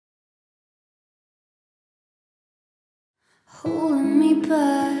Holding me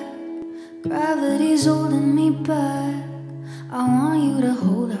back, gravity's holding me back. I want you to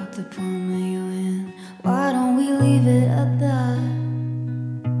hold out the palm of your hand. Why don't we leave it at that?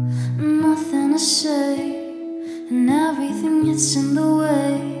 Nothing to say, and everything gets in the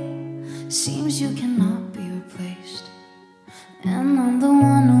way. Seems you cannot be replaced, and I'm the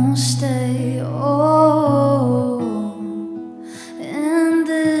one who'll stay. Oh, in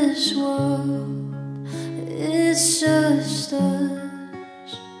this world, it's just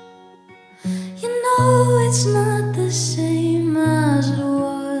us. You know it's not the same as it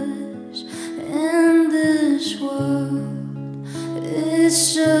was. In this world,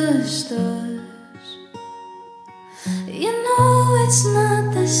 it's just us. You know it's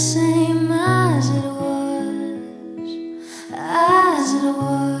not the same as it was, as it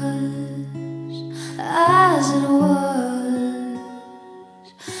was, as it was.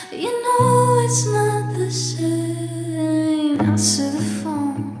 You know it's not the same. Answer the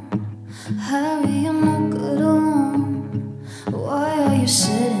phone, Harry, I'm not good alone. Why are you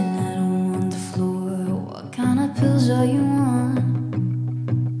sitting at home on the floor? What kind of pills are you on?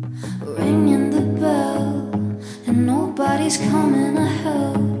 Ringing the bell, and nobody's coming to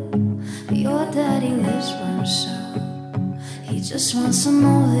help. Your daddy lives by himself, he just wants to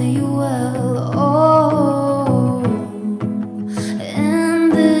know that you're well. Oh, in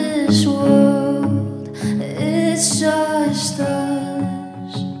this world, it's just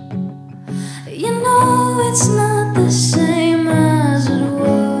us. You know it's not the same as it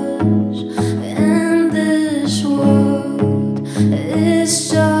was. In this world, it's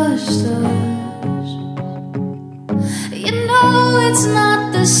just us. You know it's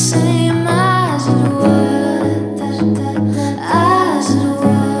not the same as it was, as it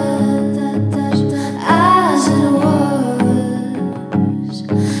was, as it was.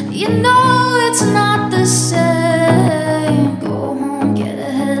 You know it's not the same. Go home, get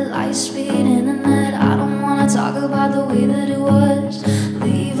a headlight, speed internet. I don't wanna talk about the way that it was.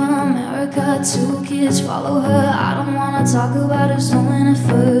 Leave America, 2 kids follow her. I don't wanna talk about who's doing it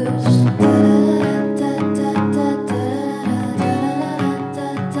first.